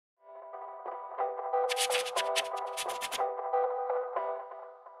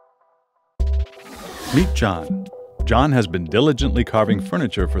Meet John. John has been diligently carving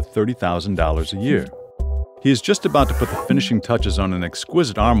furniture for $30,000 a year. He is just about to put the finishing touches on an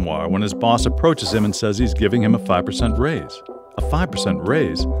exquisite armoire when his boss approaches him and says he's giving him a 5% raise. A 5%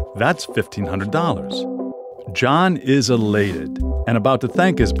 raise? That's $1,500. John is elated and about to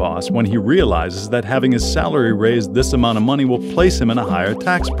thank his boss when he realizes that having his salary raised this amount of money will place him in a higher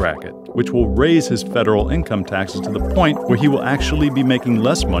tax bracket, which will raise his federal income taxes to the point where he will actually be making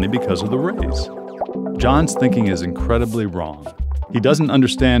less money because of the raise. John's thinking is incredibly wrong. He doesn't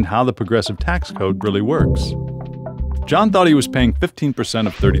understand how the progressive tax code really works. John thought he was paying 15%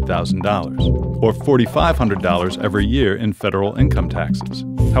 of $30,000, or $4,500 every year in federal income taxes.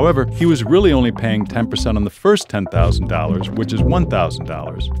 However, he was really only paying 10% on the first $10,000, which is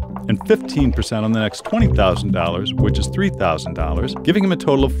 $1,000, and 15% on the next $20,000, which is $3,000, giving him a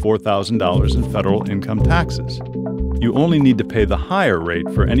total of $4,000 in federal income taxes. You only need to pay the higher rate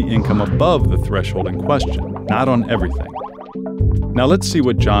for any income above the threshold in question, not on everything. Now let's see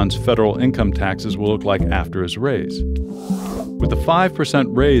what John's federal income taxes will look like after his raise. With a 5%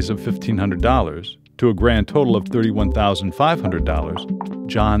 raise of $1,500 to a grand total of $31,500,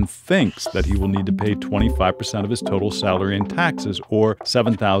 John thinks that he will need to pay 25% of his total salary in taxes, or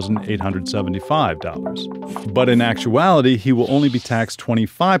 $7,875. But in actuality, he will only be taxed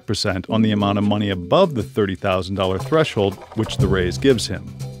 25% on the amount of money above the $30,000 threshold, which the raise gives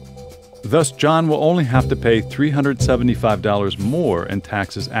him. Thus, John will only have to pay $375 more in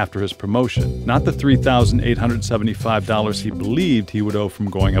taxes after his promotion, not the $3,875 he believed he would owe from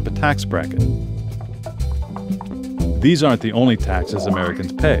going up a tax bracket. These aren't the only taxes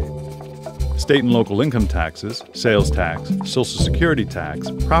Americans pay. State and local income taxes, sales tax, Social Security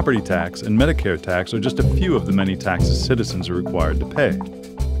tax, property tax, and Medicare tax are just a few of the many taxes citizens are required to pay.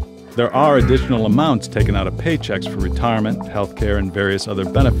 There are additional amounts taken out of paychecks for retirement, health care, and various other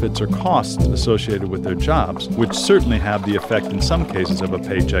benefits or costs associated with their jobs, which certainly have the effect in some cases of a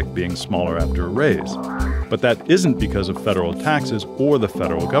paycheck being smaller after a raise. But that isn't because of federal taxes or the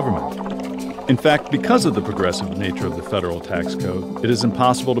federal government. In fact, because of the progressive nature of the federal tax code, it is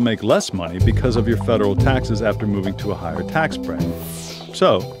impossible to make less money because of your federal taxes after moving to a higher tax bracket.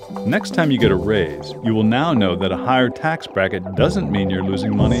 So, next time you get a raise, you will now know that a higher tax bracket doesn't mean you're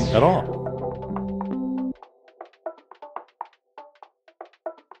losing money at all.